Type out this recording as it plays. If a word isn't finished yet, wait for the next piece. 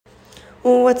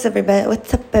What's everybody?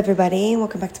 What's up, everybody?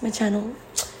 Welcome back to my channel.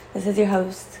 This is your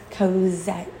host,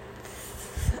 Cosette.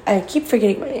 I keep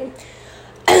forgetting my name.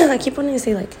 I keep wanting to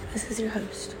say, this is your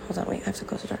host. Hold on, wait, I have to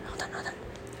close the door. Hold on.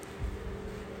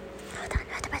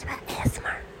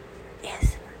 ASMR.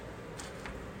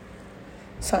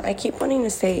 So I keep wanting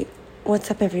to say, what's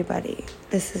up, everybody?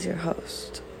 This is your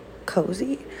host,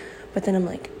 Cozy. But then I'm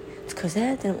like, it's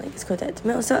Cosette. Then I'm like, it's Cosette.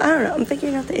 So I don't know. I'm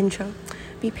figuring out the intro.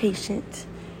 Be patient.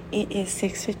 It is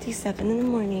 6:57 in the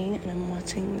morning, and I'm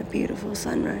watching the beautiful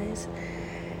sunrise.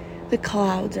 The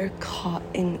clouds are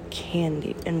cotton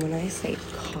candy. And when I say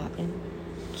cotton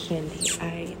candy,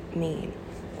 I mean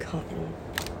cotton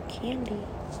candy.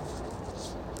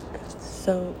 It's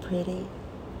so pretty.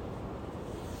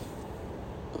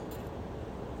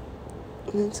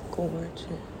 It's gorgeous.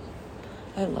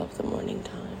 I love the morning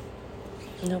time.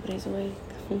 Nobody's awake.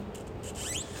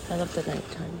 I love the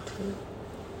nighttime too.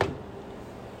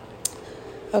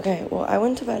 Okay, well, I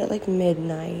went to bed at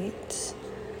midnight.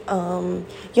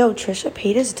 Trisha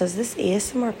Paytas does this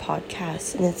ASMR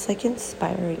podcast, and it's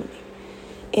inspiring me.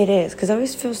 It is, because I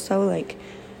always feel so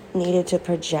needed to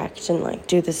project and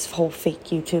do this whole fake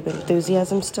YouTube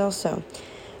enthusiasm still, so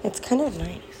it's kind of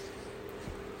nice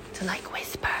to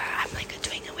whisper. I'm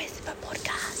doing a whisper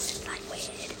podcast.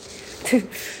 It's weird.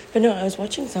 But no, I was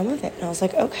watching some of it, and I was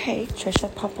like, okay, Trisha,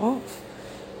 pop off.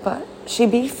 But she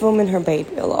be filming her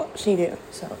baby a lot. She do.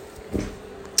 So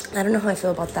I don't know how I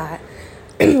feel about that.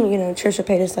 Trisha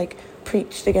Paytas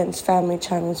preached against family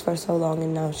channels for so long,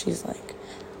 and now she's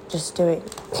just doing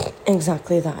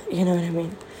exactly that. You know what I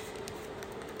mean?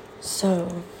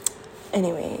 So,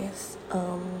 anyways,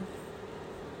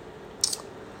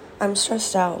 I'm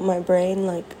stressed out. My brain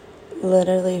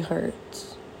literally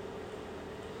hurts.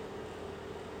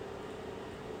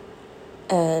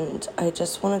 And I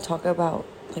just want to talk about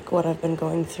what I've been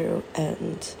going through,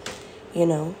 and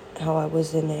how I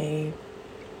was in a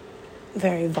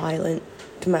very violent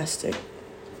domestic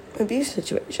abuse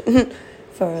situation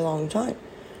for a long time,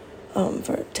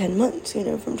 for 10 months,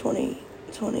 from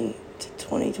 2020 to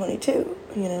 2022,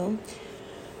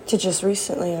 to just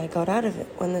recently I got out of it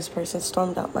when this person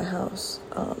stormed out my house,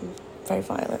 very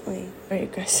violently, very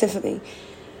aggressively,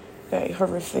 very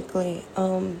horrifically.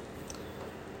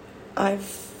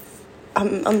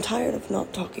 I'm tired of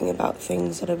not talking about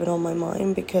things that have been on my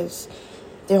mind, because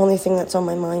the only thing that's on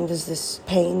my mind is this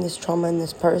pain, this trauma, and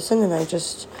this person, and I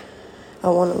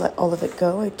want to let all of it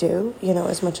go. I do,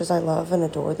 as much as I love and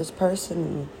adore this person,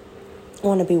 and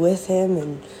want to be with him,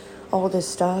 and all this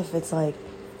stuff. It's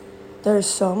there's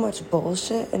so much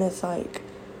bullshit, and it's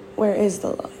where is the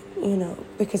line,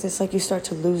 because it's you start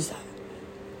to lose that.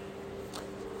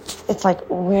 It's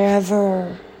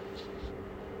wherever...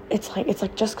 It's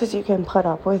just because you can put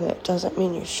up with it doesn't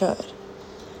mean you should.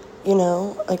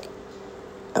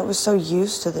 I was so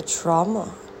used to the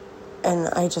trauma, and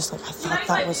I thought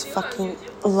that was fucking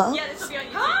love.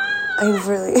 I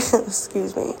really,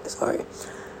 excuse me, sorry.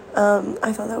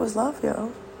 I thought that was love,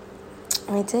 yo.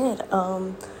 I did.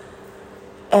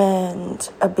 And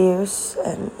abuse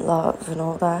and love and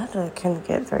all that, it can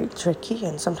get very tricky,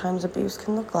 and sometimes abuse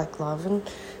can look like love, and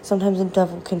sometimes the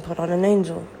devil can put on an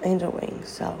angel wings.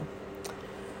 So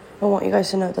I want you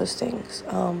guys to know those things.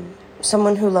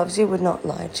 Someone who loves you would not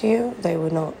lie to you. They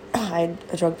would not hide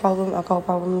a drug problem, alcohol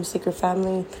problem, secret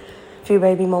family, few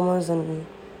baby mamas, and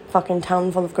fucking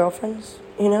town full of girlfriends,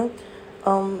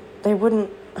 They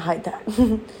wouldn't hide that.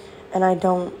 And I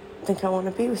don't think I want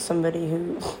to be with somebody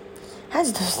who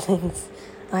has those things.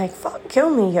 Fuck, kill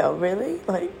me, yo, really?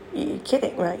 You're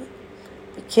kidding, right?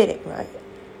 You're kidding, right?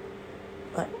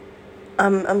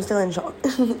 I'm still in shock,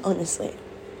 honestly.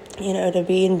 To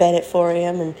be in bed at 4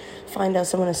 a.m. and find out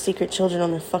someone has secret children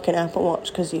on their fucking Apple Watch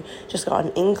because you just got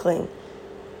an inkling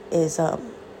is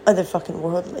other fucking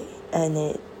worldly,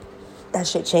 and that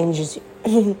shit changes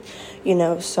you,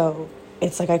 so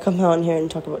it's I come out here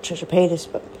and talk about Trisha Paytas,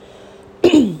 but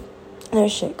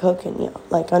there's shit cooking,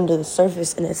 under the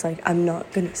surface, and it's I'm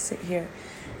not gonna sit here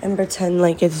and pretend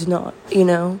it's not,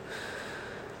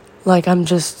 I'm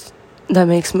just... That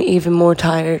makes me even more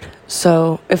tired.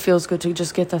 So it feels good to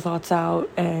just get the thoughts out,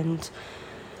 and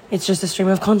it's just a stream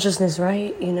of consciousness,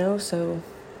 right? So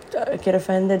get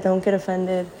offended, don't get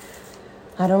offended.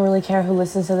 I don't really care who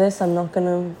listens to this. I'm not going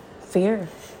to fear.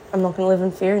 I'm not going to live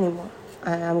in fear anymore.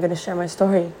 I'm going to share my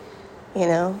story,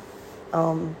 I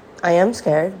am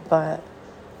scared, but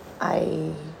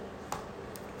I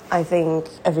think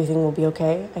everything will be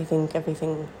okay. I think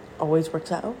everything always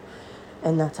works out,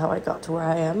 and that's how I got to where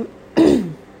I am.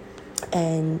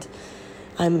 And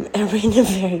I'm in a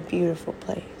very beautiful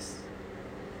place.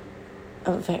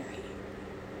 A very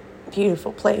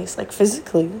beautiful place, like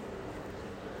physically.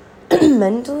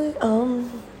 Mentally,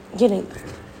 getting there.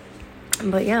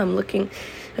 But yeah, I'm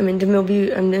in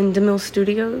DeMille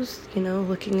Studios,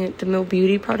 looking at DeMille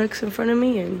beauty products in front of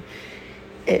me, and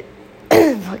it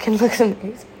fucking looks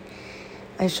amazing.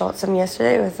 I shot some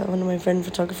yesterday with one of my friend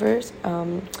photographers.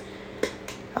 I'm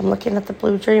looking at the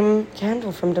Blue Dream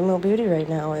candle from DeMille Beauty right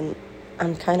now, and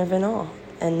I'm kind of in awe.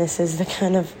 And this is the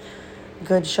kind of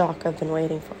good shock I've been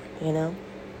waiting for,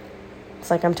 It's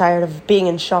like I'm tired of being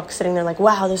in shock, sitting there like,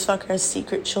 wow, this fucker has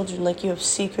secret children. Like, you have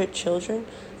secret children?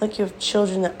 Like, you have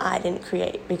children that I didn't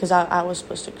create because I was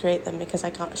supposed to create them because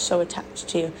I got so attached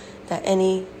to you that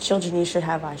any children you should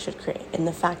have, I should create. And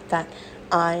the fact that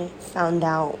I found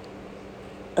out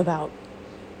about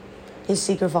his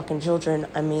secret fucking children,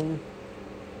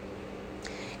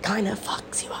 kind of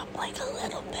fucks you up like a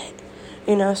little bit.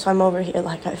 So I'm over here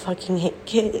like, I fucking hate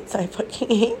kids. I fucking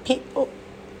hate people.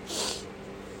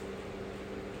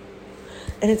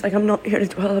 And it's like, I'm not here to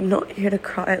dwell, I'm not here to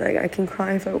cry. Like, I can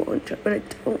cry if I want to, but I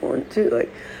don't want to. Like,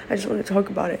 I just want to talk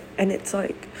about it. And it's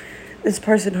like, this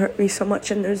person hurt me so much,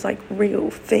 and there's, like,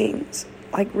 real things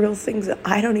that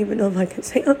I don't even know if I can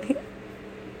say on here.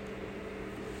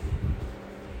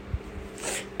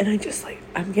 And I just, like,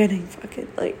 I'm getting fucking,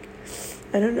 like,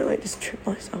 I don't know, I just trip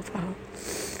myself out.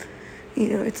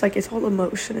 It's like, it's all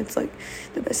emotion. It's like,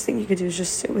 the best thing you could do is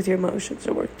just sit with your emotions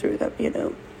and work through them,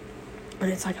 And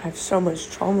it's like, I have so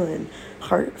much trauma and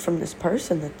hurt from this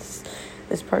person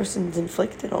this person's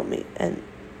inflicted on me. And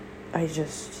I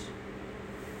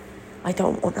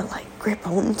don't want to, like, grip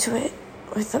onto it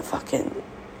with the fucking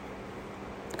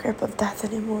grip of death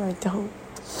anymore. I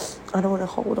don't want to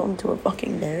hold on to a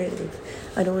fucking narrative.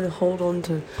 I don't want to hold on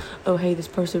to, oh, hey, this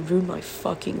person ruined my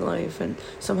fucking life, and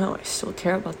somehow I still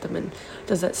care about them. And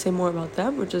does that say more about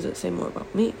them, or does it say more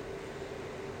about me?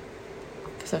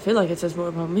 Because I feel like it says more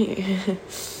about me.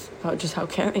 About just how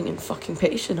caring and fucking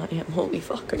patient I am. Holy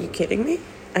fuck, are you kidding me?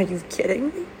 Are you kidding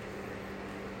me?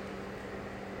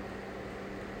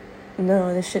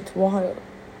 No, this shit's wild.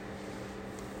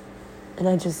 And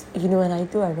I just, what I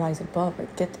do? I rise above. I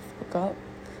get the fuck up.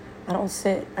 I don't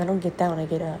sit. I don't get down. I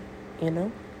get up,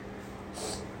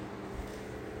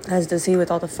 As does he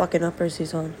with all the fucking uppers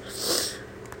he's on.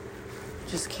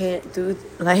 Just can't do,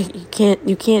 like,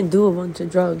 you can't do a bunch of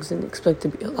drugs and expect to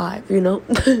be alive, You're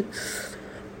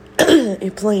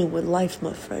playing with life,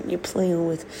 my friend. You're playing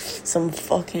with some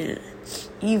fucking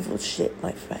evil shit,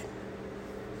 my friend.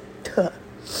 Oh,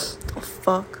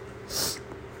 fuck.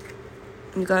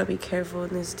 You gotta be careful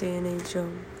in this day and age, yo.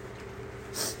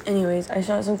 Anyways, I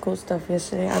shot some cool stuff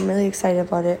yesterday. I'm really excited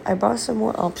about it. I brought some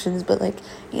more options, but, like,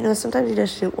 sometimes you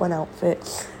just shoot one outfit,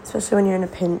 especially when you're in a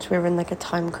pinch, we're in, like, a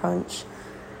time crunch.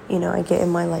 I get in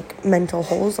my, like, mental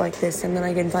holes like this, and then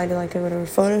I get invited, like, to whatever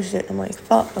photo shoot. I'm like,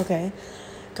 fuck, okay,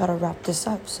 gotta wrap this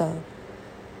up. So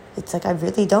it's like, I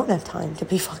really don't have time to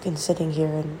be fucking sitting here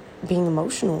and being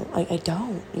emotional. I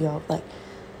don't, like,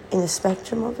 in the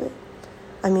spectrum of it.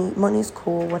 Money's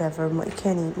cool, whatever. You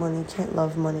can't eat money, you can't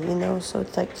love money, So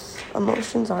it's like,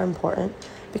 emotions are important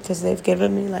because they've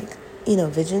given me, like,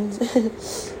 visions.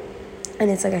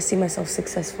 And it's like, I see myself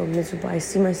successful, miserable. I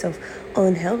see myself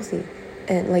unhealthy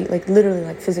and, like literally,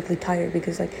 like, physically tired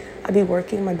because, like, I be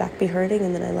working, my back be hurting,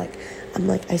 and then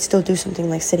I still do something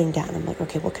like sitting down. I'm like,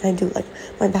 okay, what can I do? Like,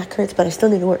 my back hurts, but I still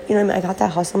need to work. I got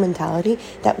that hustle mentality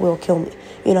that will kill me.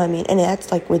 And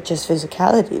that's, like, with just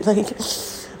physicality.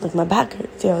 Like, my back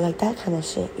hurts, like, that kind of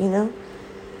shit,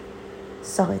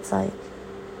 So it's like,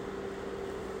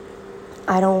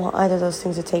 I don't want either of those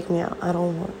things to take me out. I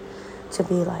don't want to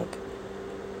be, like,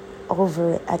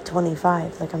 over it at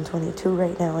 25. Like, I'm 22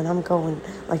 right now, and I'm going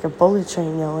like a bullet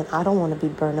train, and I don't want to be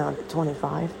burned out at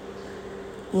 25,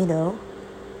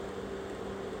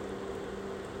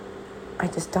 I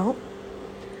just don't.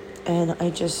 And I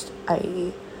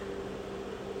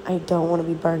don't want to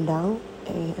be burned out,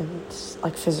 and,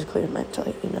 like, physically or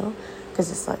mentally,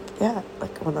 because it's like, yeah,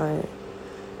 like, when I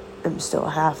am still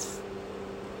half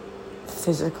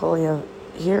physically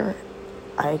here,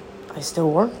 I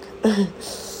still work.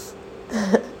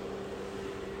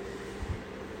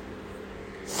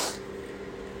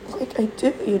 Like, I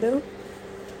do,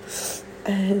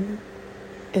 and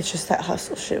it's just that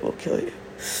hustle shit will kill you.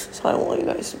 So I want you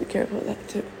guys to be careful of that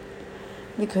too,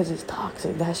 because it's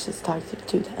toxic. That shit's toxic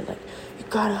too. That, like, you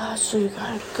gotta hustle, you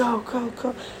gotta go.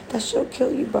 That shit'll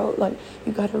kill you, bro. Like,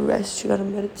 you gotta rest, you gotta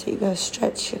meditate, you gotta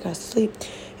stretch, you gotta sleep,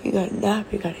 you gotta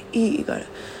nap, you gotta eat, you gotta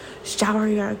shower,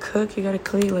 you gotta cook, you gotta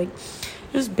clean, like,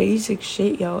 just basic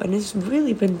shit, yo. And it's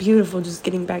really been beautiful just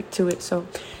getting back to it. So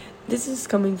this is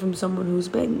coming from someone who's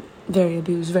been very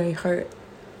abused, very hurt.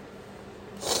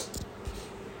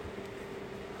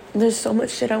 there's so much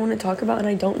shit I want to talk about, and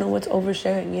I don't know what's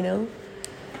oversharing, you know?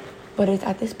 But it's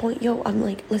at this point, yo, I'm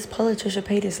like, let's pull a Trisha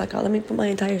Paytas. Like, let me put my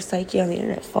entire psyche on the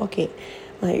internet. Fuck it.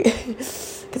 Like,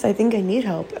 because I think I need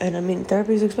help. And, I mean,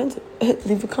 therapy is expensive.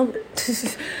 Leave a comment.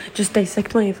 Just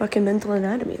dissect my fucking mental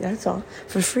anatomy. That's all.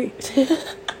 For free.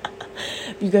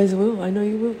 You guys will. I know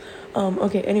you will.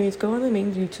 Okay, anyways, go on the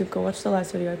main YouTube. Go watch the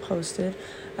last video I posted.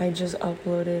 I just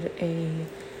uploaded a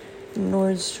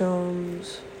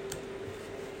Nordstrom's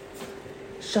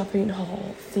shopping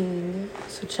haul thing.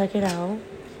 So check it out.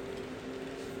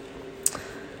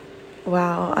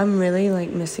 Wow, I'm really, like,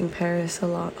 missing Paris a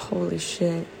lot. Holy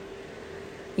shit.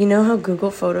 You know how Google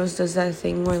Photos does that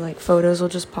thing where, like, photos will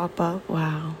just pop up?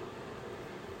 Wow.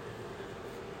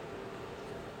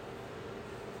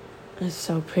 It's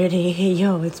so pretty.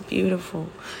 Yo, it's beautiful.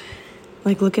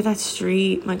 Like, look at that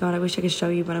street. My God, I wish I could show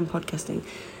you, but I'm podcasting.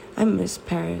 I miss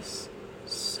Paris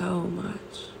so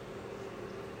much.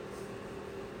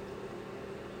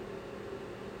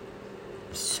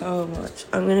 So much.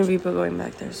 I'm gonna be going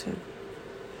back there soon.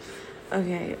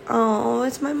 Okay. Oh,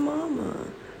 it's my mama.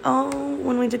 Oh,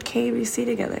 when we did KBC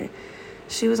together.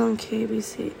 She was on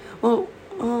KBC. Well,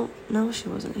 no, she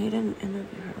wasn't. He didn't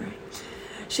interview her, right?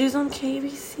 She was on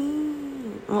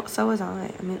KBC. Well, so was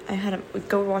I. I mean, I had to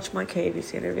go watch my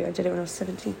KBC interview. I did it when I was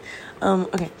 17.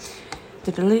 Okay.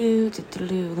 Let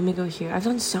me go here. I've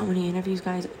done so many interviews,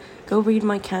 guys. Go read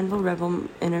my Canva Rebel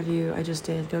interview I just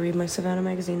did. Go read my Savannah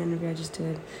Magazine interview I just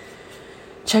did.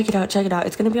 Check it out.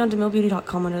 It's going to be on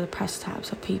DeMilleBeauty.com under the press tab,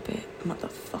 so peep it,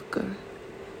 motherfucker.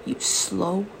 You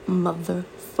slow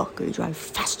motherfucker. You drive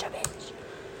faster, bitch.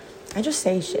 I just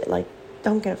say shit. Like,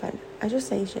 don't get offended. I just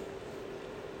say shit.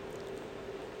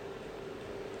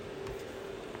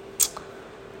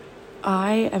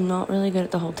 I am not really good at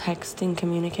the whole texting,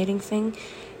 communicating thing.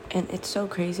 And it's so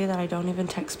crazy that I don't even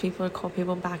text people or call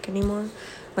people back anymore.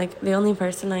 Like, the only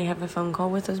person I have a phone call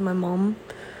with is my mom.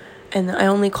 And I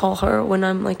only call her when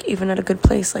I'm, like, even at a good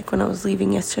place. Like, when I was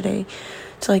leaving yesterday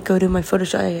to, like, go do my photo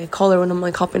shoot, I call her when I'm,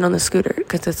 like, hopping on the scooter.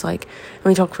 Because it's, like, let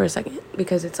me talk for a second.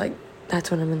 Because it's, like, that's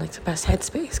when I'm in, like, the best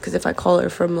headspace. Because if I call her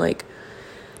from, like,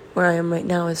 where I am right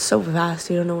now, it's so fast.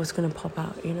 You don't know what's going to pop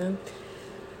out, you know?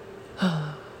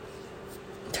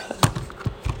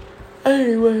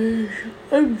 Anyway,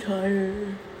 I'm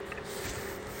tired.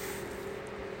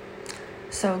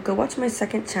 So go watch my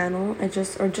second channel.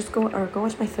 Go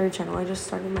watch my third channel. I just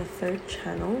started my third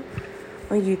channel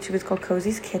on YouTube. It's called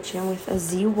Cozy's Kitchen with a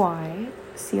ZY,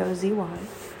 COZY,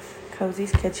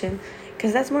 Cozy's Kitchen,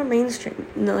 because that's more mainstream.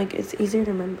 No, like, it's easier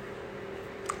to remember,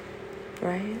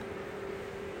 right?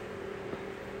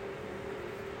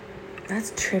 That's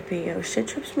trippy, yo. Shit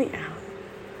trips me out.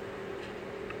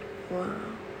 Wow.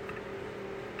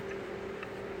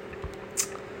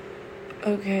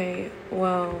 Okay,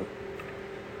 well,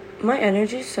 my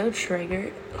energy's so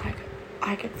triggered. Like,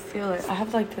 I can feel it. I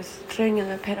have, like, this thing in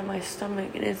the pit of my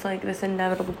stomach, and it's, like, this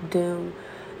inevitable doom.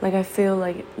 Like, I feel,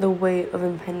 like, the weight of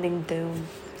impending doom.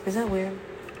 Is that weird?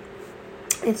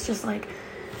 It's just, like,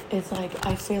 it's, like,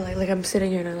 I feel like I'm sitting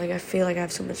here, and, like, I feel like I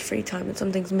have so much free time, and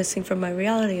something's missing from my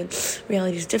reality, and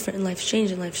reality's different, and life's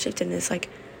changed, and life's shifted, and it's, like,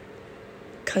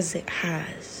 'cause it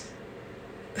has.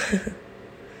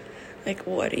 Like,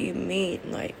 what do you mean?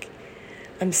 Like,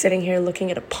 I'm sitting here looking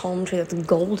at a palm tree that's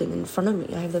golden in front of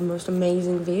me. I have the most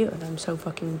amazing view, and I'm so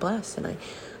fucking blessed, and I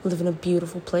live in a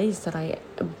beautiful place that I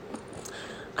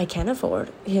can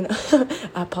afford, you know.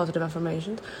 Positive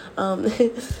affirmations,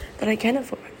 that I can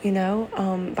afford, you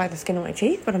know, by the skin of my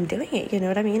teeth, but I'm doing it, you know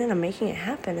what I mean? And I'm making it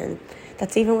happen, and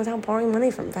that's even without borrowing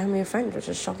money from family or friends, which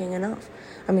is shocking enough.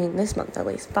 I mean, this month at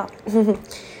least, but...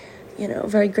 You know,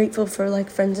 very grateful for, like,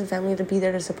 friends and family to be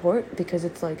there to support, because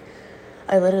it's, like,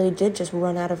 I literally did just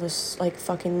run out of a, like,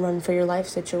 fucking run for your life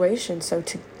situation,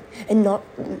 and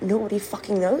nobody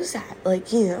fucking knows that,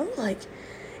 like, you know, like,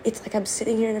 it's like I'm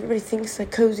sitting here and everybody thinks,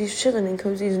 like, Cozy's chilling and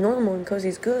Cozy's normal and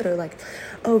Cozy's good, or, like,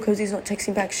 oh, Cozy's not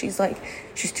texting back, she's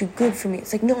too good for me.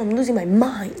 It's like, no, I'm losing my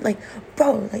mind, like,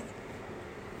 bro, like,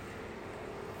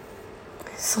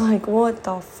 it's like, what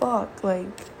the fuck, like,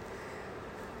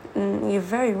 you're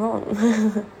very wrong.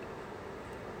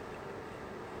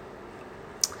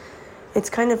 It's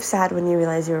kind of sad when you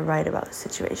realize you were right about the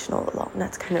situation all along.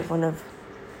 That's kind of one of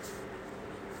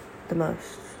the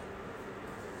most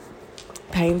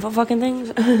painful fucking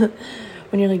things.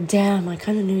 When you're like, damn, I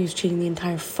kind of knew he was cheating the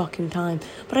entire fucking time,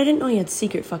 but I didn't know he had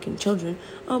secret fucking children.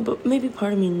 Oh, but maybe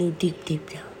part of me knew deep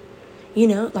down. You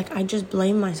know, like, I just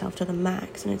blame myself to the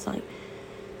max, and it's like,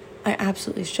 I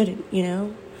absolutely shouldn't, you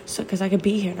know? So, because I could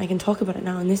be here and I can talk about it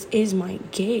now, and this is my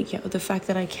gig, yo. The fact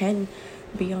that I can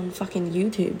be on fucking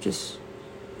YouTube just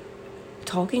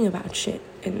talking about shit,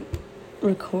 and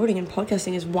recording and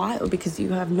podcasting is wild because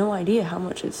you have no idea how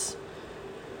much it's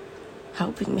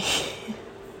helping me.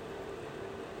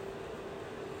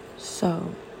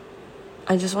 So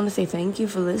I just want to say thank you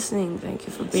for listening. Thank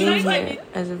you for being here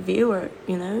as a viewer,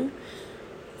 you know?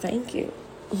 Thank you.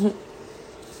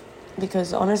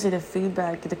 Because honestly, the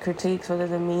feedback, the critiques, whether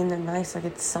they're mean, they're nice, like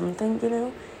it's something, you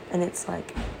know? And it's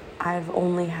like, I've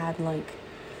only had like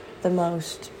the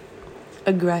most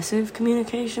aggressive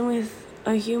communication with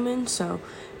a human, so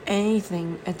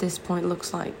anything at this point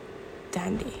looks like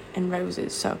dandy and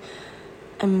roses. So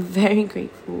I'm very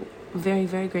grateful, very,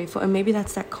 very grateful. And maybe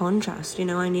that's that contrast, you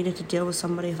know? I needed to deal with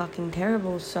somebody fucking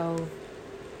terrible, so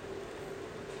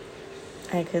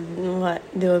I could,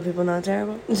 deal with people not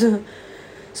terrible?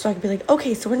 So I could be like,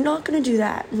 okay, so we're not gonna do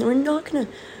that. We're not gonna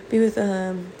be with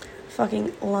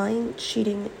fucking lying,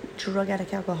 cheating, drug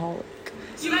addict, alcoholic.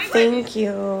 Thank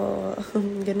you.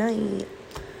 Good night.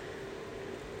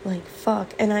 Like,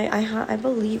 fuck. And I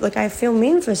believe, like, I feel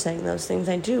mean for saying those things.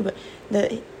 I do, but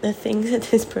the things that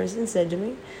this person said to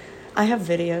me, I have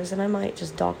videos, and I might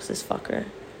just dox this fucker.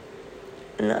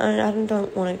 And I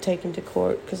don't want to take him to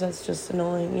court, because that's just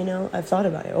annoying, you know? I've thought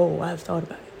about it. I've thought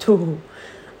about it, too.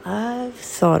 I've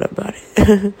thought about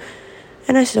it.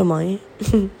 And I still might.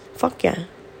 Fuck yeah.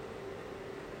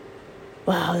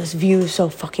 Wow, this view is so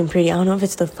fucking pretty. I don't know if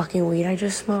it's the fucking weed I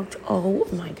just smoked. Oh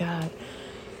my god.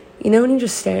 You know when you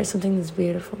just stare at something that's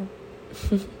beautiful?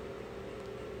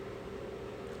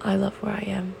 I love where I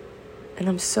am. And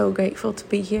I'm so grateful to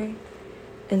be here.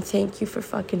 And thank you for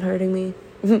fucking hurting me.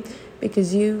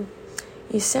 Because you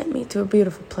sent me to a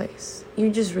beautiful place.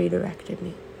 You just redirected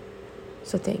me.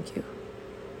 So thank you.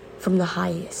 From the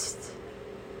highest.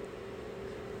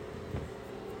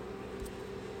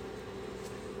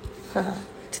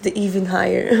 To the even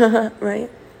higher. Right?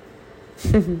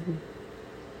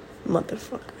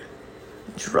 Motherfucker.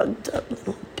 Drugged up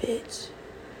little bitch.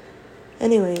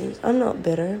 Anyways, I'm not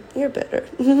bitter. You're bitter.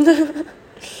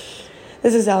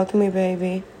 This is alchemy,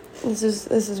 baby. This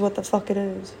is what the fuck it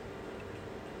is.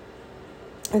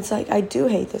 It's like, I do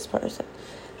hate this person.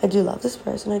 I do love this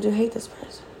person. I do hate this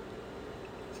person.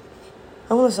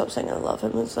 I want to stop saying I love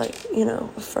him. It's like, you know,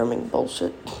 affirming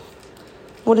bullshit.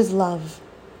 What is love?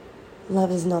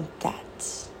 Love is not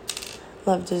that.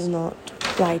 Love does not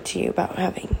lie to you about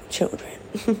having children.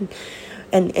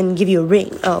 and give you a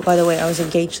ring. Oh, by the way, I was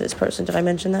engaged to this person. Did I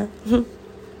mention that?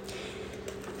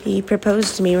 He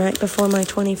proposed to me right before my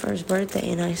 21st birthday,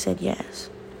 and I said yes.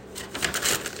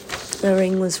 The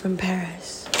ring was from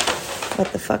Paris.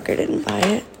 But the fucker didn't buy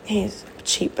it. He's a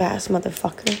cheap-ass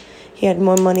motherfucker. He had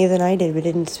more money than I did, but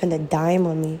didn't spend a dime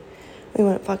on me. We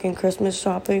went fucking Christmas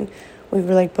shopping. We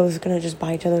were, like, both gonna just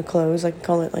buy each other clothes, like,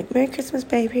 call it, like, Merry Christmas,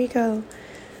 babe, here you go.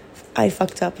 I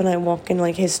fucked up, and I walk in,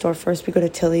 like, his store first. We go to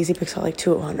Tilly's. He picks out, like,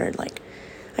 200. Like,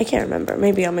 I can't remember.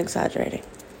 Maybe I'm exaggerating.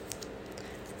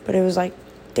 But it was, like,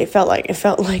 it felt like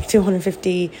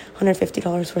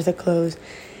 $150 worth of clothes.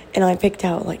 And I picked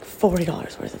out, like,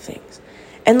 $40 worth of things.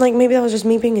 And, like, maybe that was just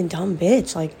me being a dumb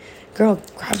bitch. Like, girl,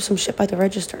 grab some shit by the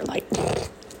register. Like,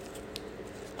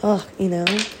 ugh, you know?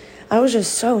 I was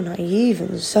just so naive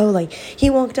and so, like, he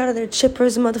walked out of there chipper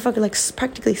as a motherfucker, like,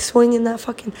 practically swinging that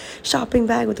fucking shopping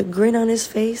bag with a grin on his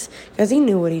face. Because he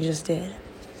knew what he just did.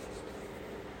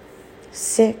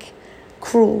 Sick,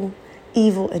 cruel,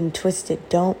 evil, and twisted.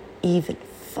 Don't even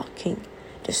fucking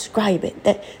describe it.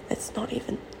 That's not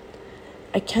even...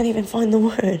 I can't even find the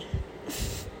word.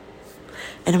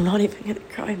 And I'm not even gonna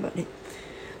cry about it.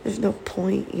 There's no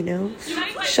point, you know?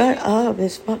 Shut up.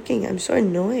 I'm so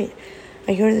annoyed.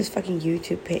 I go to this fucking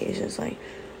YouTube page and it's like,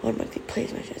 automatically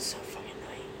plays my shit. It's so fucking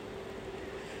annoying.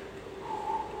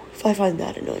 If I find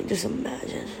that annoying, just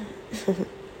imagine.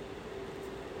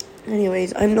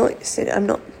 Anyways, I'm not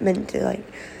meant to, like,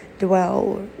 dwell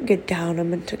or get down.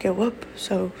 I'm meant to go up.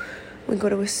 So we got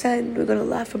to ascend. We got to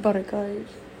laugh about it, guys.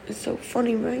 It's so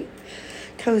funny, right?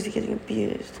 Cows are getting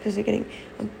abused because they're getting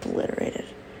obliterated.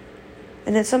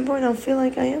 And at some point, I'll feel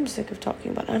like I am sick of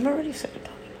talking about it. I'm already sick of talking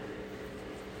about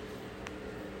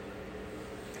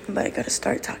it. But I gotta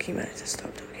start talking about it to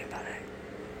stop talking about it.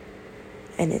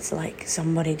 And it's like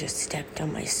somebody just stepped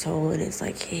on my soul, and it's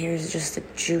like, here's just the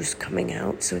juice coming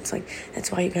out. So it's like,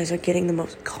 that's why you guys are getting the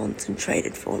most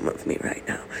concentrated form of me right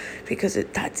now. Because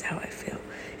that's how I feel.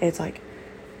 It's like,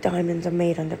 diamonds are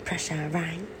made under pressure,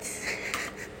 right?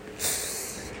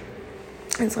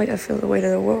 It's like I feel the weight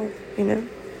of the world, you know?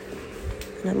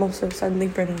 And I'm also suddenly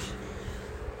British.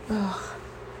 Oh,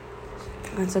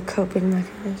 that's a coping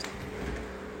mechanism.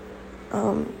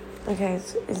 Okay,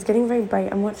 it's getting very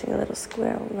bright. I'm watching a little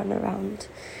squirrel run around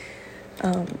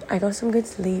I got some good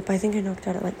sleep. I think I knocked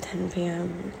out at like 10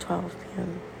 p.m., 12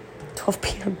 p.m. 12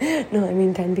 p.m. No, I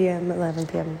mean 10 p.m., 11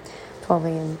 p.m., 12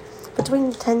 a.m.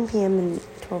 Between 10 p.m. and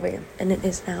 12 a.m. And it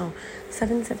is now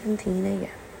 7:17 a.m.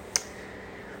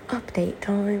 Update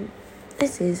time.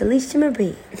 This is Alicia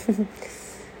Marie.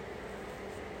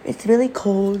 It's really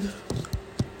cold.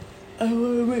 I want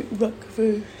to make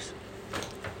breakfast.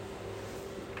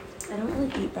 I don't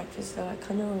really eat breakfast though. I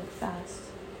kind of fast.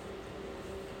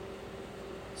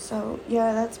 So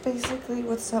yeah, that's basically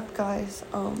what's up, guys.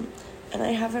 And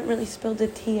I haven't really spilled the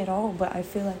tea at all, but I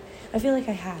feel like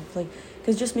I have, like,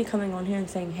 because just me coming on here and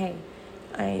saying, hey,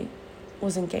 I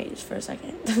was engaged for a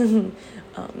second.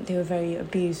 They were very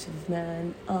abusive,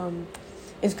 man.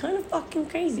 It's kind of fucking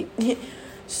crazy.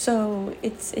 So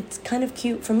it's kind of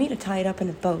cute for me to tie it up in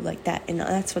a bow like that, and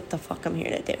that's what the fuck I'm here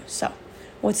to do. So,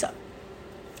 what's up?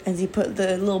 As you put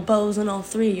the little bows on all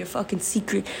three of your fucking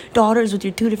secret daughters with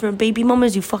your 2 different baby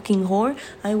mamas, you fucking whore,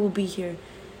 I will be here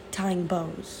tying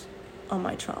bows on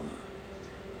my trauma.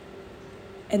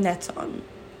 And that's on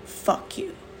fuck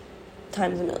you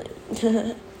times a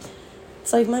million.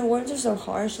 It's like my words are so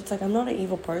harsh. It's like I'm not an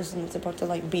evil person that's about to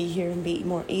like be here and be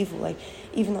more evil. Like,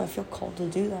 even though I feel called to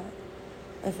do that,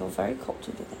 I feel very called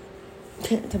to do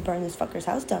that. To burn this fucker's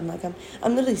house down. Like I'm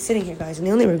literally sitting here, guys, and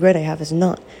the only regret I have is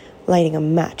not lighting a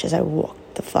match as I walk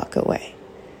the fuck away.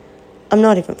 I'm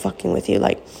not even fucking with you.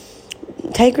 Like,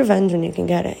 take revenge when you can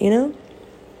get it, you know?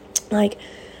 Like,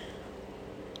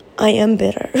 I am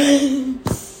bitter.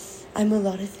 I'm a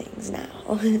lot of things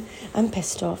now. I'm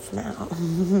pissed off now.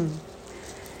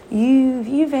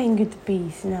 You've angered the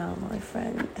beast now, my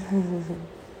friend.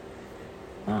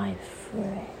 My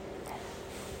friend.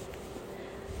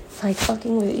 Like,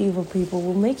 fucking with evil people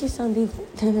will make you sound evil.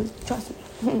 Trust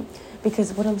me.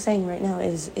 Because what I'm saying right now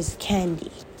is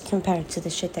candy compared to the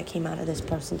shit that came out of this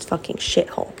person's fucking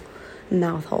shithole,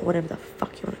 mouth hole, whatever the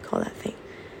fuck you want to call that thing.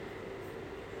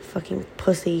 Fucking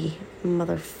pussy,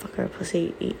 motherfucker,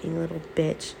 pussy eating little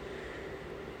bitch.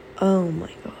 Oh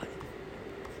my god.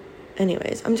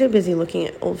 Anyways, I'm too busy looking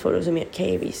at old photos of me at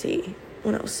KABC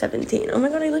when I was 17. Oh my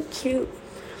god, I look cute.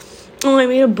 Oh, I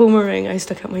made a boomerang. I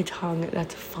stuck out my tongue.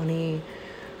 That's funny.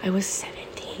 I was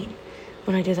 17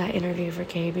 when I did that interview for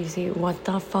KABC. What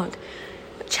the fuck?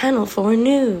 Channel 4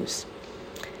 News.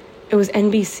 It was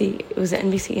NBC. It was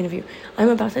an NBC interview. I'm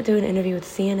about to do an interview with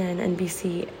CNN,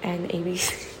 NBC, and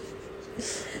ABC.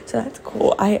 So that's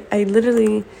cool. I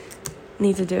literally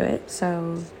need to do it.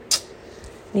 So,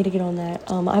 need to get on that.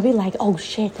 I'll be like, oh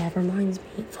shit, that reminds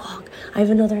me. Fuck. I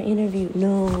have another interview.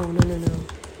 No.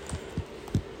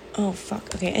 Oh,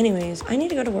 fuck. Okay, anyways, I need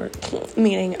to go to work.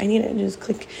 Meeting. I need to just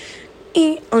click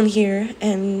E on here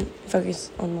and focus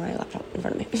on my laptop in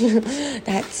front of me.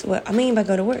 That's what I mean by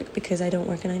go to work, because I don't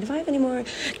work a 9 to 5 anymore.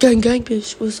 Gang,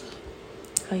 bitch. What's up?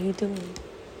 How you doing?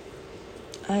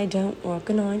 I don't work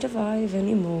a 9 to 5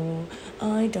 anymore.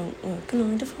 I don't work a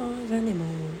 9 to 5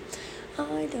 anymore.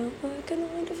 I don't work a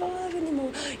 9 to 5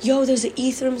 anymore. Yo, there's an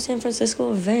Ethereum San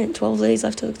Francisco event. 12 days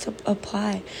left to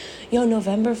apply. Yo,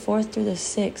 November 4th through the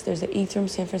 6th, there's an Ethereum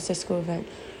San Francisco event.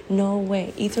 No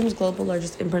way. Ethereum's global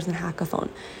largest in-person hackathon.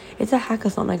 It's a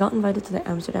hackathon. I got invited to the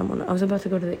Amsterdam one. I was about to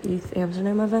go to the ETH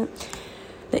Amsterdam event.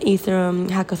 The Ethereum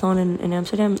hackathon in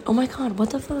Amsterdam. Oh my god, what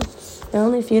the fuck? There are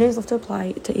only a few days left to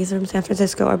apply to Ethereum San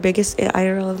Francisco, our biggest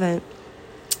IRL event.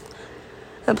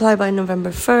 Apply by November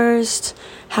 1st.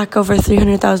 Hack over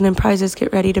 300,000 in prizes.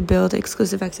 Get ready to build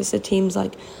exclusive access to teams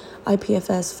like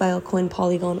IPFS, Filecoin,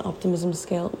 Polygon, Optimism,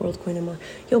 Scale, WorldCoin, and more.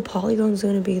 Yo, Polygon's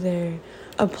going to be there.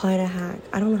 Apply to hack.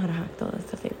 I don't know how to hack, though.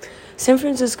 That's the thing. San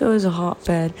Francisco is a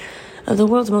hotbed of the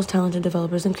world's most talented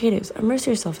developers and creatives. Immerse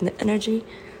yourself in the energy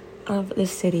of the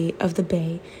city of the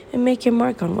Bay and make your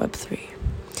mark on Web3.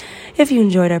 If you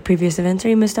enjoyed our previous events or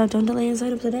you missed out, don't delay and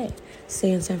sign up today.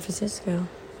 Stay in San Francisco.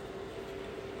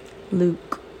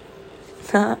 Luke.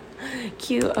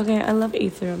 Cute. Okay, I love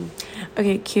Ethereum.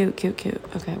 Okay, cute.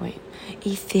 Okay, wait.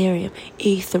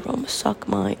 Ethereum. Suck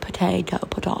my potato.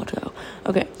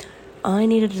 Okay, I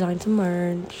need to design some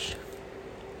merge.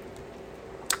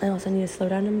 I also need to slow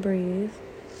down and breathe.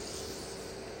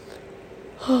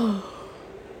 I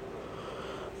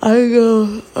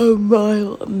go a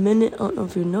mile a minute. I don't know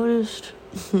if you noticed.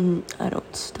 I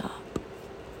don't stop.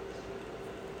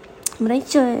 But I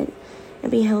should. And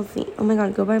be healthy. Oh my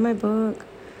god, go buy my book.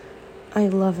 I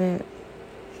love it.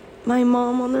 My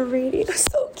mom on the radio.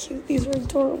 So cute. These are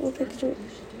adorable pictures.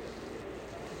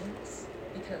 Yes,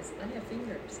 because I have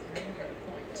fingers and I know how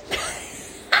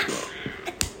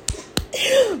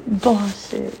to point.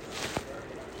 Boss it.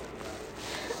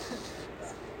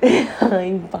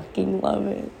 I fucking love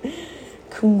it.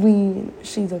 queen.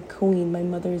 She's a queen. My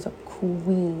mother is a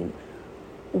queen.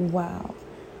 Wow.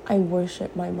 I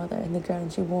worship my mother and the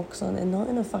ground she walks on, and not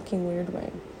in a fucking weird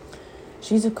way.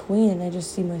 She's a queen, and I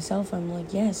just see myself. I'm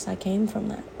like, yes, I came from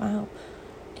that. Wow.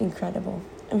 Incredible.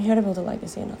 I'm here to build a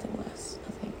legacy and nothing less.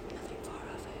 Nothing far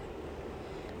of it.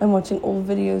 I'm watching old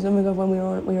videos. Oh my god, when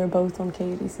we were both on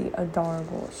KBC.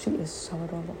 Adorable. She is so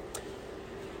adorable.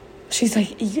 She's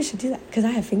like, you should do that, because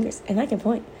I have fingers, and I can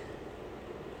point.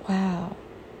 Wow.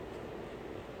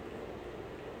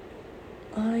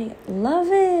 I love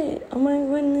it. Oh my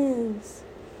goodness.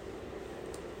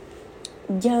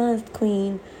 Yes,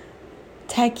 queen.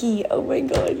 Techie. Oh my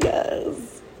god,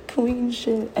 yes. Queen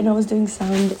shit. And I was doing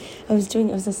sound. I was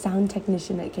a sound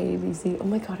technician at KBC. Oh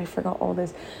my god, I forgot all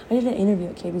this. I did an interview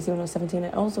at KBC when I was 17.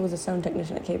 I also was a sound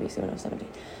technician at KBC when I was 17.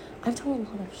 I've done a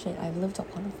lot of shit. I've lived a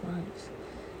lot of lives.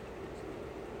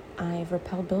 I've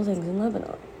repelled buildings in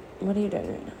Lebanon. What are you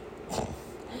doing right now?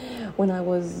 When I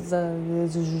was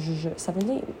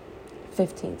 17,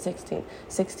 15, 16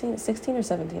 or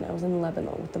 17, I was in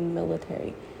Lebanon with the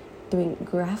military doing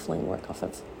grappling work off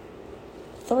of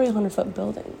 300-foot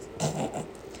buildings.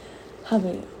 How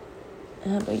about you?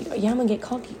 Yeah, I'm gonna get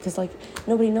cocky because, like,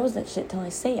 nobody knows that shit till I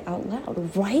say it out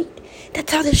loud, right?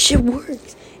 That's how this shit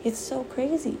works. It's so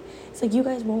crazy. It's like you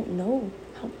guys won't know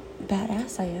how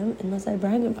badass I am unless I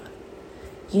brag about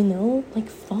it. You know? Like,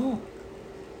 fuck.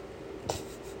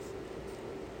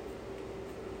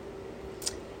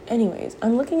 Anyways,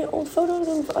 I'm looking at old photos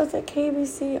of us at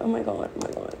KBC. Oh my god.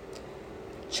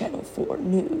 Channel 4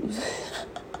 News.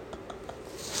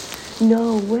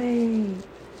 No way.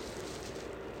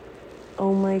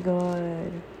 Oh my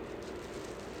god.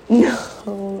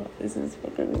 No, this is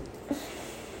fucking...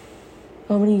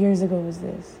 How many years ago was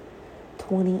this?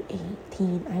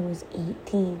 2018. I was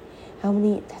 18. How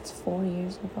many? That's 4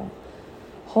 years ago.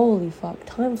 Holy fuck.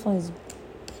 Time flies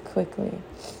quickly.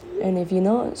 And if you're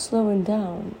not slowing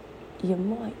down, you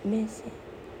might miss it.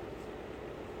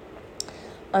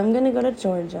 I'm going to go to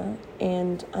Georgia,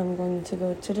 and I'm going to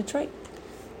go to Detroit.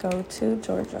 Go to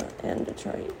Georgia and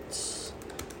Detroit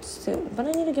soon. But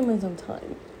I need to give myself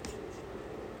time.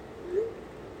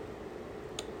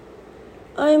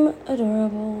 I'm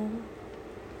adorable.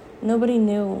 Nobody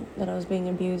knew that I was being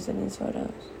abused in these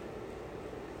photos.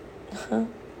 Huh?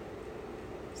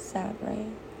 Sad,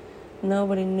 right?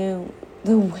 Nobody knew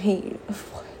the weight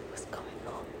of what was going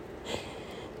on.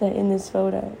 That in this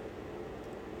photo.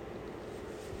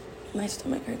 My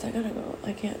stomach hurts. I gotta go.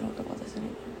 I can't talk about this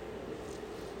anymore.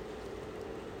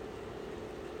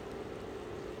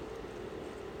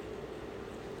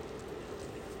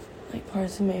 Like,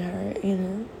 parts of me hurt, you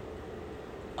know?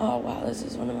 Oh, wow, this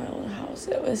is one of my old houses.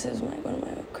 This is like one of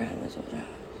my grandma's old house.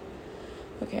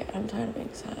 Okay, I'm tired of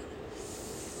being sad.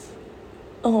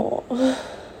 Oh. I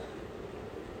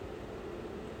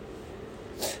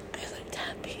looked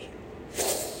happy.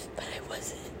 But I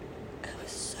wasn't. I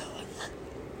was so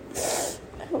unhappy.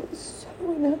 I was so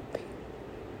unhappy.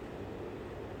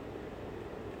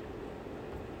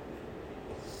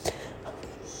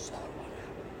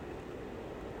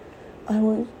 I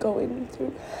was going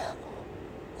through hell.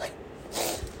 Like,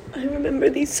 I remember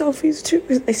these selfies too,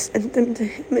 because I sent them to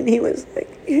him, and he was like,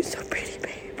 "You're so pretty,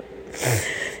 babe."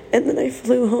 And then I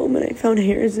flew home, and I found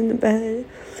hairs in the bed.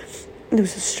 There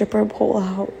was a stripper pole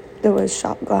out. There was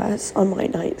shot glass on my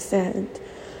nightstand.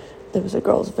 There was a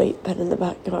girl's vape pen in the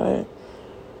backyard.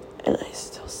 And I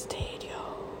still stayed, yo.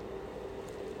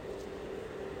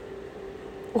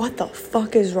 What the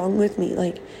fuck is wrong with me?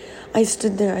 Like, I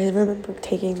stood there. I remember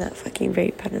taking that fucking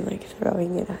vape pen and, like,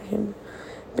 throwing it at him.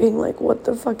 Being like, what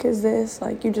the fuck is this?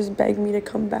 Like, you just begged me to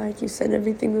come back. You said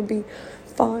everything would be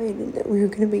fine and that we were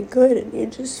going to be good. And you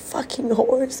just fucking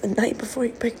whores the night before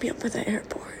you picked me up at the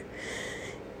airport.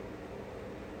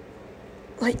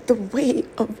 Like, the weight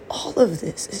of all of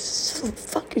this is so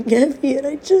fucking heavy. And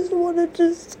I just want to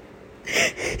just...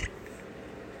 I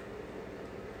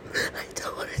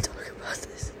don't want to talk about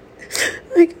this.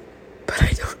 Like, but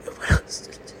I don't know what else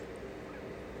to do.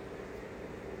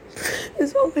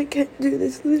 It's all I can do.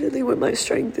 This literally what my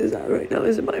strength is at right now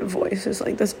is in my voice. It's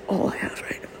like, that's all I have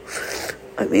right now.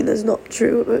 I mean, that's not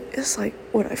true, but it's like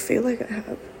what I feel like I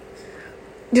have.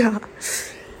 Yeah.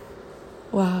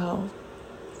 Wow.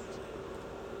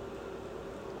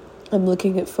 I'm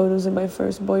looking at photos of my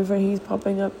first boyfriend. He's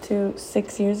popping up to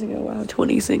 6 years ago. Wow,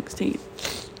 2016.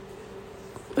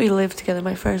 We lived together.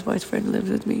 My first boyfriend lives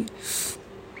with me.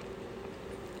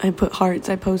 I put hearts.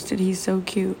 I posted, he's so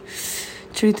cute.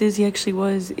 Truth is, he actually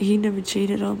was. He never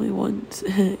cheated on me once.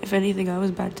 If anything, I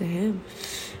was bad to him.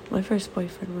 My first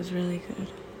boyfriend was really good.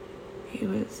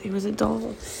 He was a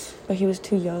doll, but he was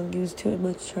too young. He was too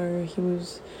immature. He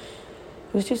was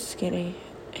too skinny.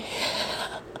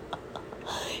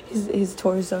 His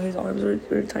torso, his arms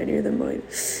were tinier than mine.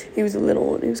 He was a little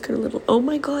one. He was kind of little. Oh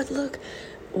my God! Look,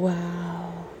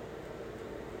 wow.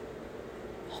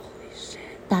 Holy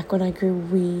shit! Back when I grew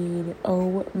weed.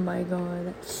 Oh my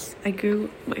God! I grew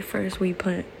my first weed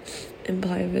plant in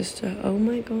Playa Vista. Oh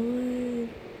my God!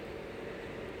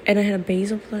 And I had a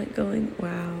basil plant going.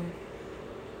 Wow.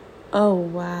 Oh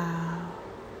wow.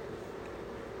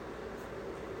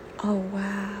 Oh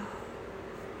wow.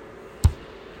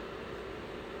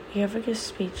 You ever get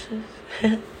speechless?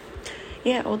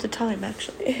 Yeah, all the time,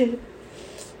 actually.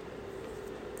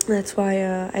 That's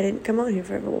why I didn't come on here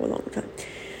for a long time.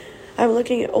 I'm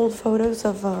looking at old photos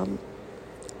of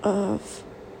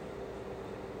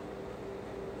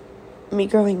me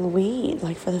growing weed,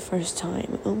 like, for the first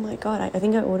time. Oh my God, I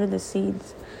think I ordered the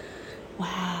seeds.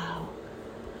 Wow.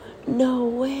 No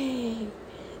way.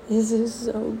 This is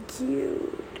so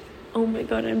cute. Oh my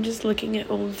God, I'm just looking at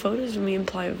old photos of me in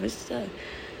Playa Vista.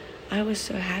 I was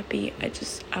so happy.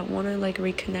 I want to, like,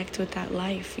 reconnect with that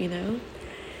life, you know?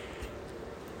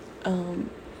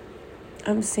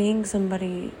 I'm seeing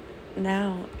somebody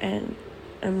now, and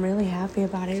I'm really happy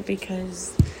about it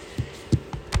because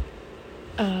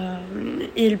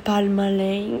il parle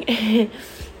malin,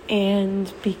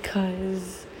 and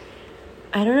because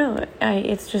I don't know,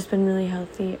 it's just been really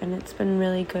healthy, and it's been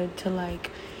really good to,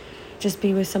 like, just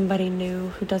be with somebody new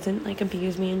who doesn't, like,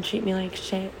 abuse me and treat me like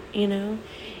shit, you know?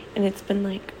 And it's been,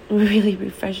 like, really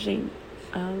refreshing,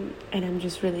 and I'm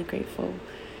just really grateful.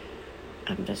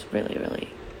 I'm just really, really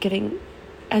getting,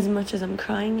 as much as I'm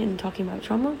crying and talking about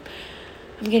trauma,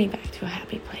 I'm getting back to a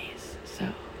happy place.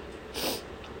 So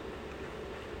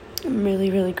I'm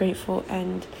really, really grateful,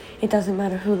 and it doesn't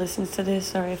matter who listens to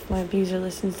this, or if my abuser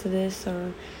listens to this,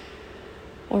 or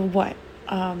what,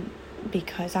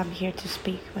 because I'm here to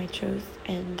speak my truth,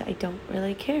 and I don't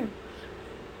really care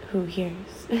who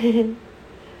hears.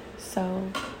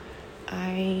 So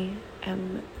I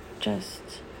am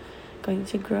just going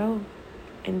to grow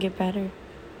and get better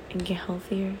and get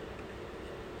healthier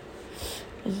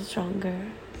and stronger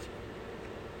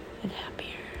and happier.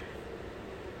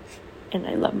 And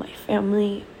I love my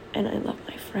family, and I love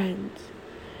my friends,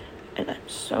 and I'm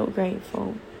so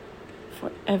grateful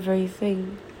for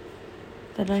everything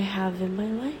that I have in my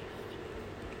life.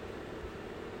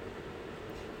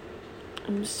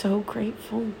 I'm so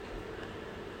grateful.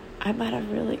 I'm at a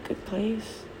really good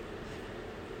place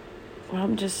where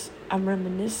I'm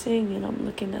reminiscing, and I'm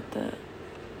looking at the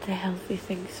healthy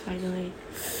things finally.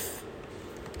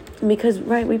 Because,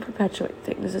 right, we perpetuate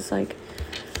things. It's like,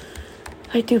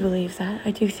 I do believe that. I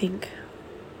do think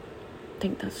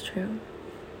that's true.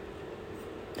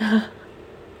 I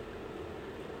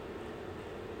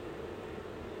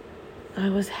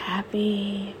was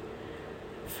happy.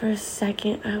 For a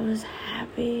second, I was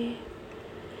happy.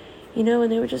 You know,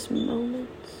 and they were just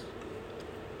moments.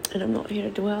 And I'm not here to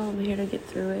dwell. I'm here to get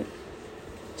through it.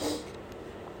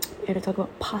 I'm here to talk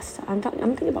about pasta. I'm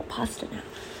thinking about pasta now.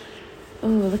 Oh,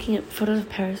 looking at photos of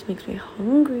Paris makes me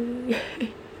hungry.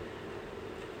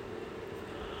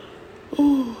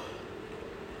 Oh,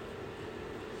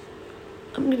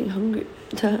 I'm getting hungry.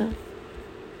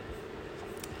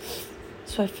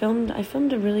 So I filmed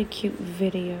a really cute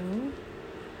video.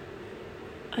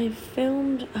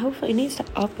 Hopefully it needs to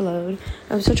upload.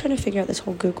 I'm still trying to figure out this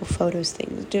whole Google Photos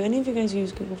thing. Do any of you guys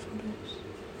use Google Photos?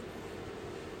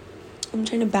 I'm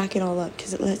trying to back it all up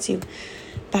because it lets you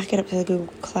back it up to the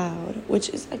Google Cloud, which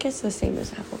is, I guess, the same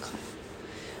as Apple Cloud.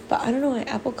 But I don't know why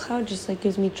Apple Cloud just, like,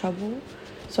 gives me trouble.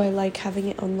 So I like having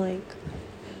it on, like,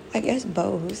 I guess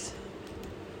both.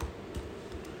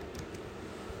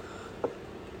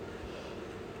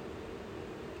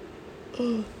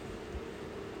 Oh.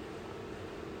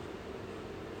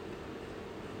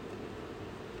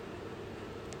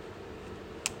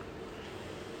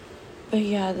 But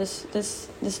yeah, this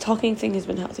talking thing has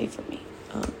been healthy for me.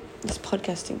 This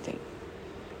podcasting thing.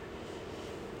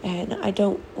 And I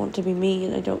don't want to be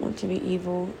mean. I don't want to be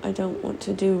evil. I don't want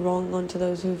to do wrong onto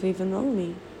those who've even wronged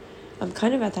me. I'm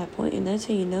kind of at that point, and that's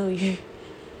how you know you're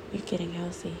getting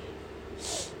healthy.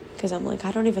 Because I'm like,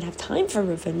 I don't even have time for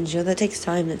revenge. That takes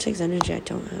time. That takes energy I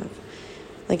don't have.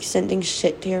 Like, sending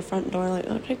shit to your front door, like,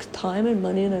 oh, it takes time and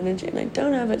money and energy, and I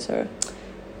don't have it, sir.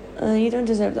 You don't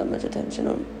deserve that much attention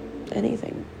or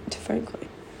anything,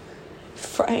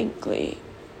 frankly,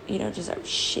 you don't deserve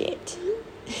shit.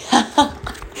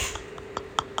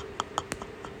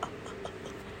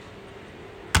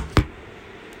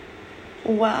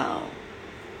 Wow.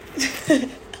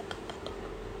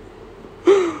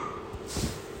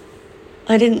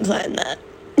 I didn't plan that.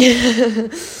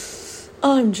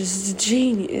 I'm just a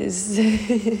genius.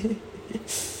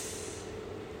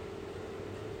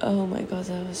 Oh my god,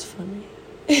 that was funny.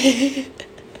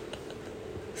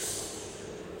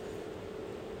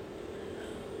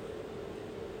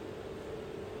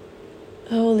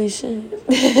 Holy shit.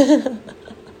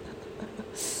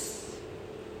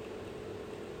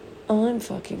 I'm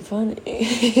fucking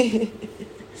funny.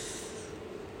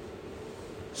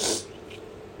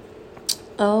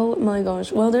 Oh my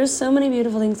gosh. Well, there's so many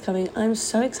beautiful things coming. I'm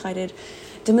so excited.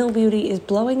 DeMille Beauty is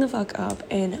blowing the fuck up,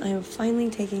 and I'm finally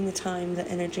taking the time, the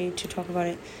energy to talk about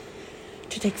it,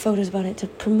 to take photos about it, to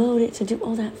promote it, to do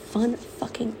all that fun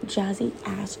fucking jazzy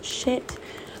ass shit.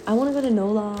 I want to go to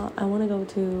NOLA. I want to go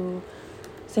to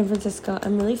San Francisco.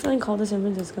 I'm really feeling called to San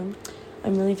Francisco.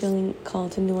 I'm really feeling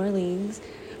called to New Orleans.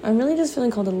 I'm really just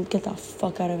feeling called to get the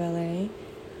fuck out of LA.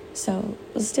 So,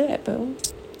 let's do it, boo.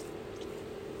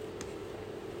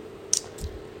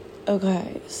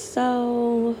 Okay,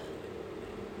 so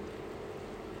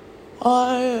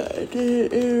I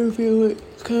did an interview with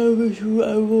Canvas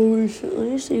Rebel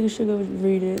recently, so you should go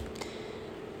read it.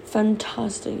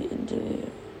 Fantastic interview,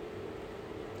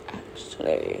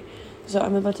 actually. So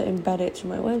I'm about to embed it to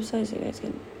my website so you guys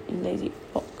can, lazy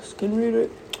fucks, can read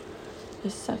it. The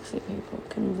sexy people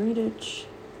can read it.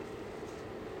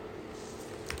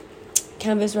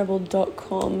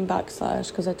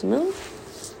 CanvasRebel.com/Cosette DeMille.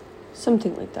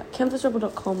 Something like that.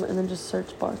 CanvasRebel.com and then just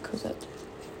search bar Cosette.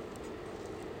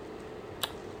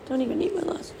 Don't even need my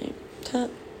last name.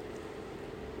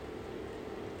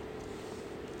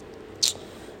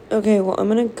 Okay, well, I'm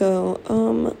gonna go.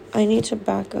 I need to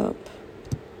back up.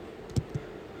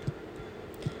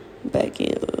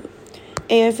 Becky.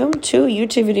 Hey, I filmed 2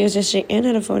 YouTube videos yesterday and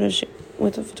had a photo shoot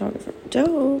with a photographer.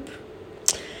 Dope.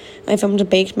 I filmed a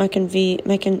vegan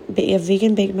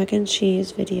baked mac and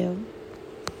cheese video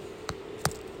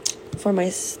for my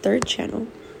 3rd channel,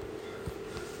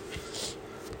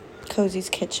 Cozy's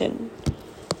Kitchen.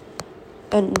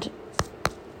 And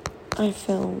I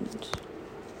filmed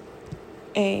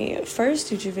a first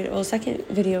YouTube video, well, second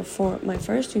video for my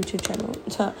first YouTube channel.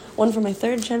 One for my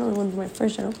 3rd channel and one for my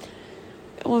 1st channel.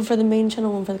 One for the main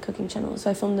channel, one for the cooking channel. So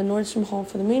I filmed the Nordstrom haul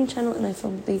for the main channel, and I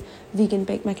filmed the vegan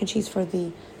baked mac and cheese for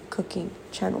the cooking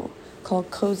channel, called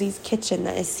Cozy's Kitchen.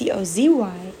 That is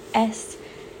COZYS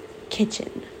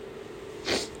Kitchen.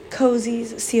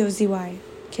 Cozy's COZY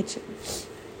Kitchen.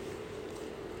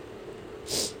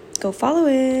 Go follow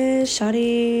it,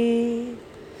 shoddy.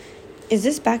 Is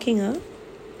this backing up?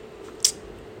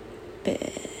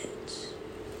 Bitch.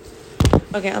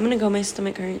 Okay, I'm gonna go. My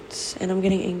stomach hurts and I'm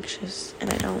getting anxious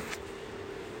and I don't.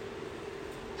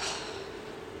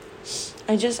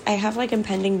 I have like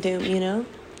impending doom, you know?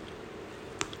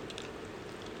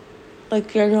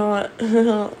 Like, you're not.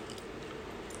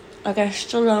 Like, I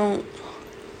still don't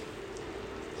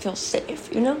feel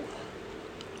safe, you know?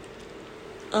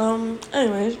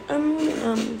 Anyways, I'm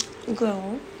gonna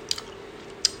go.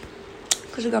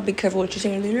 Because you gotta be careful what you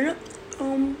say on the internet.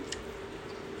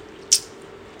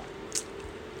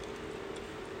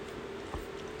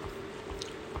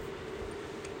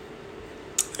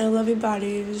 I love you,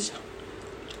 buddies.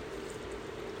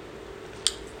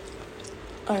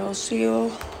 I will see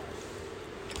you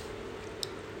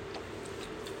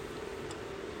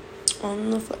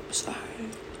on the flip side.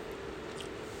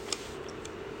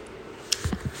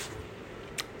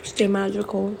 Stay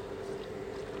magical.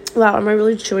 Wow, am I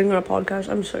really chewing on a podcast?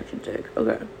 I'm such a dick.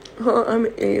 Okay. I'm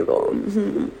evil.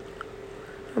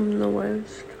 I'm the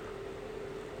worst.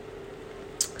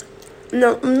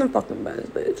 No, I'm the fucking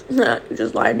best, bitch. Nah, you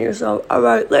just lied to yourself.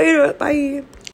 Alright, later. Bye.